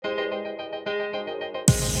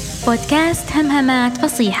بودكاست همهمات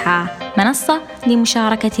فصيحة، منصة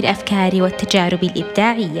لمشاركة الأفكار والتجارب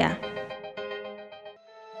الإبداعية.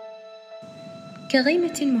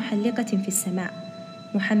 كغيمة محلقة في السماء،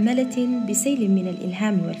 محملة بسيل من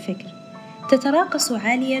الإلهام والفكر، تتراقص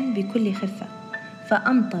عاليا بكل خفة،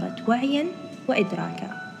 فأمطرت وعيا وإدراكا.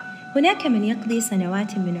 هناك من يقضي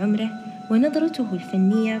سنوات من عمره ونظرته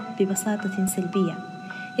الفنية ببساطة سلبية،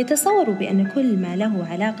 يتصور بأن كل ما له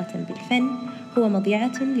علاقة بالفن هو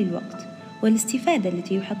مضيعة للوقت، والاستفادة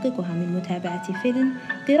التي يحققها من متابعة فيلم،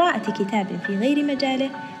 قراءة كتاب في غير مجاله،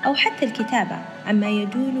 أو حتى الكتابة عما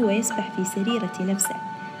يجول ويسبح في سريرة نفسه،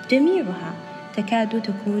 جميعها تكاد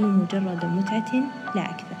تكون مجرد متعة لا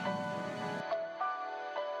أكثر.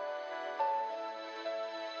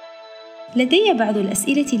 لدي بعض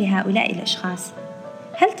الأسئلة لهؤلاء الأشخاص.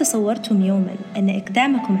 هل تصورتم يوماً أن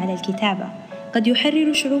إقدامكم على الكتابة قد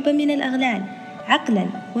يحرر شعوباً من الأغلال عقلاً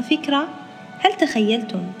وفكرة؟ هل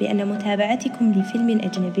تخيلتم بأن متابعتكم لفيلم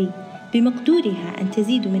أجنبي بمقدورها أن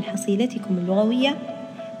تزيد من حصيلتكم اللغوية؟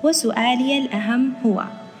 وسؤالي الأهم هو: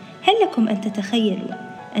 هل لكم أن تتخيلوا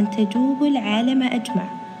أن تجوبوا العالم أجمع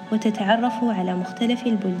وتتعرفوا على مختلف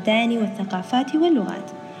البلدان والثقافات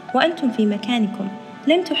واللغات وأنتم في مكانكم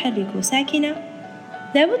لم تحركوا ساكنة؟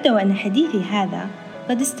 لابد وأن حديثي هذا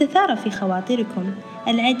قد استثار في خواطركم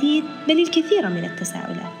العديد بل الكثير من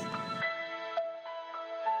التساؤلات.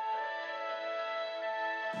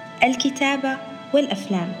 الكتابة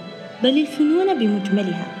والأفلام، بل الفنون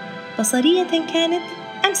بمجملها، بصرية كانت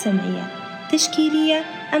أم سمعية، تشكيلية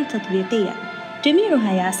أم تطبيقية،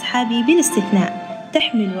 جميعها يا أصحابي بلا استثناء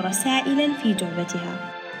تحمل رسائلاً في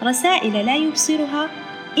جعبتها، رسائل لا يبصرها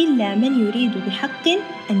إلا من يريد بحق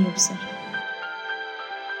أن يبصر.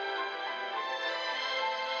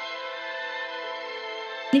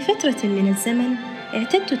 لفترة من الزمن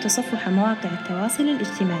اعتدت تصفح مواقع التواصل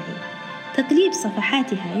الاجتماعي، تقليب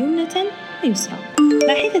صفحاتها يمنة ويسرى،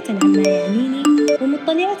 باحثة عما يعنيني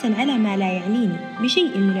ومطلعة على ما لا يعنيني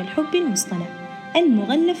بشيء من الحب المصطنع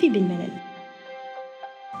المغلف بالملل.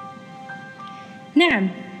 نعم،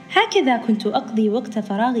 هكذا كنت أقضي وقت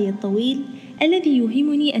فراغي الطويل الذي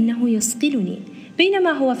يوهمني أنه يصقلني،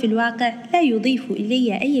 بينما هو في الواقع لا يضيف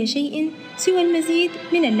إلي أي شيء سوى المزيد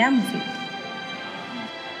من اللامفيد.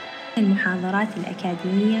 المحاضرات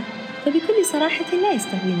الأكاديمية فبكل صراحة لا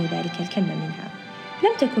يستهويني ذلك الكم منها،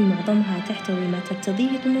 لم تكن معظمها تحتوي ما تقتضيه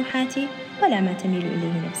طموحاتي ولا ما تميل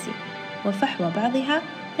إليه نفسي، وفحوى بعضها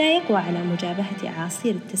لا يقوى على مجابهة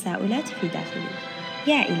أعاصير التساؤلات في داخلي.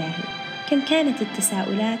 يا إلهي، كم كانت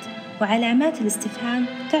التساؤلات وعلامات الاستفهام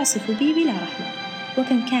تعصف بي بلا رحمة،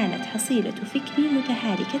 وكم كانت حصيلة فكري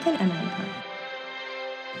متهالكة أمامها.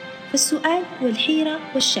 فالسؤال والحيرة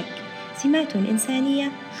والشك سمات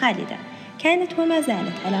إنسانية خالدة، كانت وما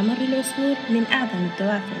زالت على مر العصور من أعظم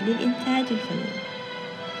الدوافع للإنتاج الفني.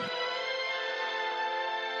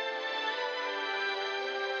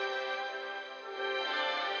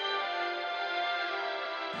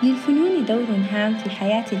 للفنون دور هام في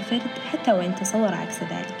حياة الفرد حتى وإن تصور عكس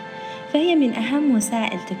ذلك، فهي من أهم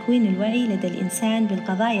وسائل تكوين الوعي لدى الإنسان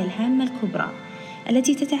بالقضايا الهامة الكبرى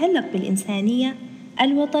التي تتعلق بالإنسانية،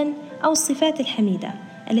 الوطن، أو الصفات الحميدة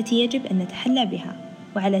التي يجب أن نتحلى بها.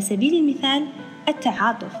 وعلى سبيل المثال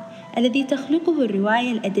التعاطف الذي تخلقه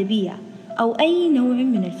الرواية الأدبية أو أي نوع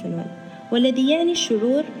من الفنون، والذي يعني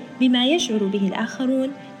الشعور بما يشعر به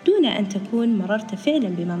الآخرون دون أن تكون مررت فعلا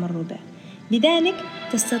بما مروا به، لذلك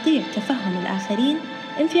تستطيع تفهم الآخرين،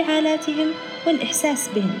 انفعالاتهم والإحساس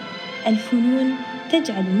بهم. الفنون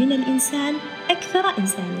تجعل من الإنسان أكثر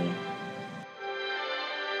إنسانية.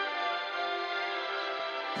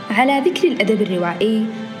 على ذكر الأدب الروائي،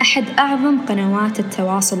 أحد أعظم قنوات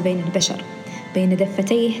التواصل بين البشر، بين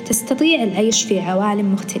دفتيه تستطيع العيش في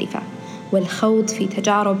عوالم مختلفة والخوض في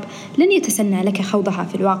تجارب لن يتسنى لك خوضها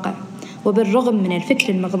في الواقع. وبالرغم من الفكر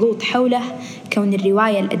المغلوط حوله كون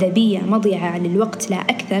الرواية الأدبية مضيعة للوقت لا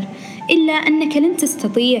أكثر، إلا أنك لن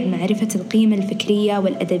تستطيع معرفة القيمة الفكرية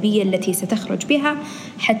والأدبية التي ستخرج بها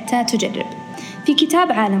حتى تجرب. في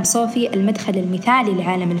كتاب عالم صوفي المدخل المثالي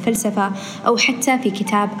لعالم الفلسفة، أو حتى في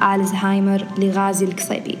كتاب ألزهايمر لغازي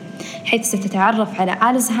القصيبي، حيث ستتعرف على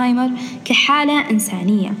ألزهايمر كحالة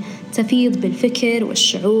إنسانية تفيض بالفكر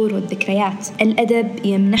والشعور والذكريات. الأدب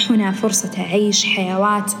يمنحنا فرصة عيش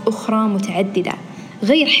حيوات أخرى متعددة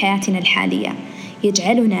غير حياتنا الحالية،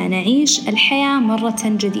 يجعلنا نعيش الحياة مرة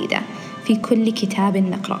جديدة في كل كتاب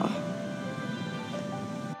نقرأه.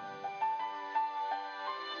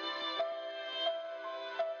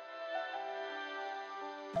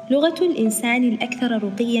 لغة الإنسان الأكثر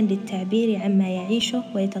رقياً للتعبير عما يعيشه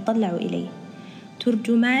ويتطلع إليه،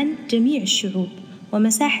 ترجمان جميع الشعوب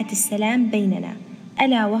ومساحة السلام بيننا،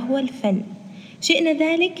 ألا وهو الفن. شئنا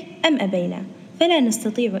ذلك أم أبينا، فلا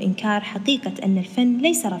نستطيع إنكار حقيقة أن الفن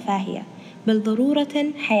ليس رفاهية بل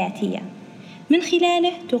ضرورة حياتية، من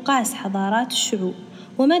خلاله تقاس حضارات الشعوب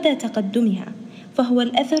ومدى تقدمها، فهو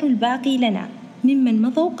الأثر الباقي لنا ممن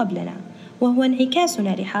مضوا قبلنا، وهو انعكاسنا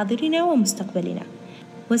لحاضرنا ومستقبلنا،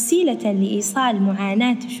 وسيلة لإيصال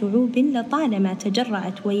معاناة شعوب لطالما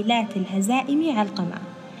تجرعت ويلات الهزائم علقما،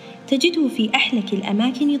 تجده في أحلك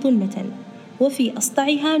الأماكن ظلمة وفي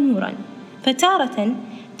أسطعها نورا، فتارة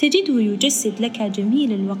تجده يجسد لك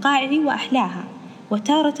جميل الوقائع وأحلاها،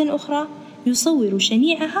 وتارة أخرى يصور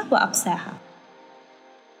شنيعها وأقساها.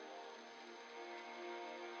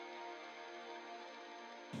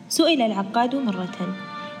 سئل العقاد مرة: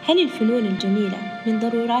 هل الفنون الجميلة من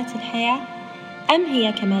ضرورات الحياة أم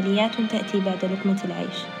هي كماليات تأتي بعد لقمة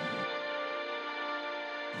العيش؟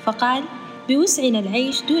 فقال: بوسعنا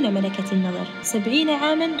العيش دون ملكة النظر 70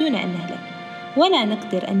 عاما دون أن نهلك، ولا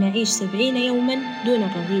نقدر أن نعيش 70 يوما دون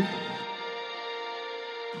الرغيف.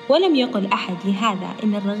 ولم يقل أحد لهذا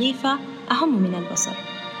إن الرغيف أهم من البصر،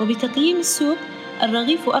 وبتقييم السوق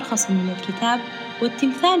الرغيف أرخص من الكتاب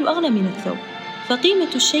والتمثال أغلى من الثوب،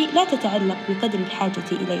 فقيمة الشيء لا تتعلق بقدر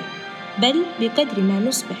الحاجة إليه بل بقدر ما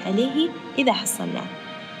نصبح عليه إذا حصلناه،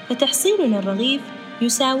 فتحصيلنا الرغيف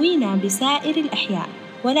يساوينا بسائر الأحياء،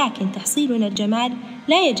 ولكن تحصيلنا الجمال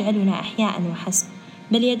لا يجعلنا أحياء وحسب،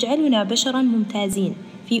 بل يجعلنا بشرا ممتازين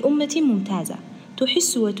في أمة ممتازة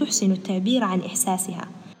تحس وتحسن التعبير عن إحساسها.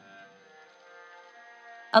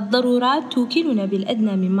 الضرورات توكلنا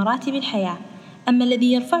بالأدنى من مراتب الحياة، أما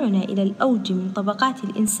الذي يرفعنا إلى الأوج من طبقات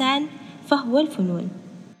الإنسان فهو الفنون.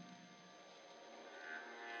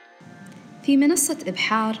 في منصة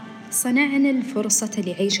إبحار صنعنا الفرصة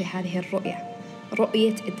لعيش هذه الرؤية،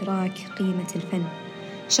 رؤية إدراك قيمة الفن.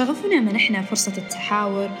 شغفنا منحنا فرصة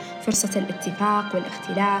التحاور، فرصة الاتفاق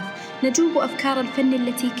والاختلاف، نجوب أفكار الفن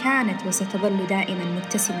التي كانت وستظل دائما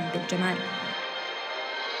متسمة بالجمال.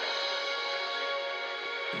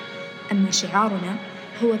 أما شعارنا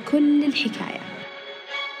هو كل الحكاية،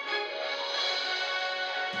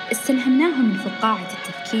 استلهمناه من فقاعة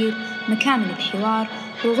التفكير، مكامن الحوار،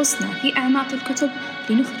 وغصنا في أعماق الكتب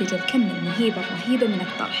لنخرج الكم المهيب الرهيب من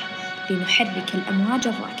الطرح، لنحرك الأمواج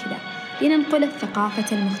الراكدة، لننقل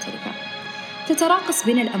الثقافة المختلفة. تتراقص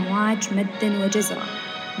بنا الأمواج مداً وجزرا،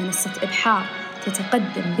 منصة إبحار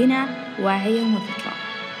تتقدم بنا واعياً وفكرة.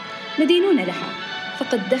 مدينون لها،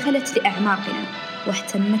 فقد دخلت لأعماقنا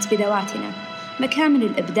واهتمت بذواتنا، مكامن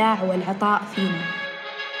الإبداع والعطاء فينا.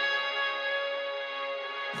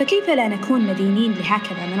 فكيف لا نكون مدينين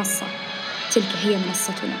لهكذا منصة؟ تلك هي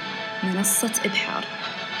منصتنا، منصة إبحار.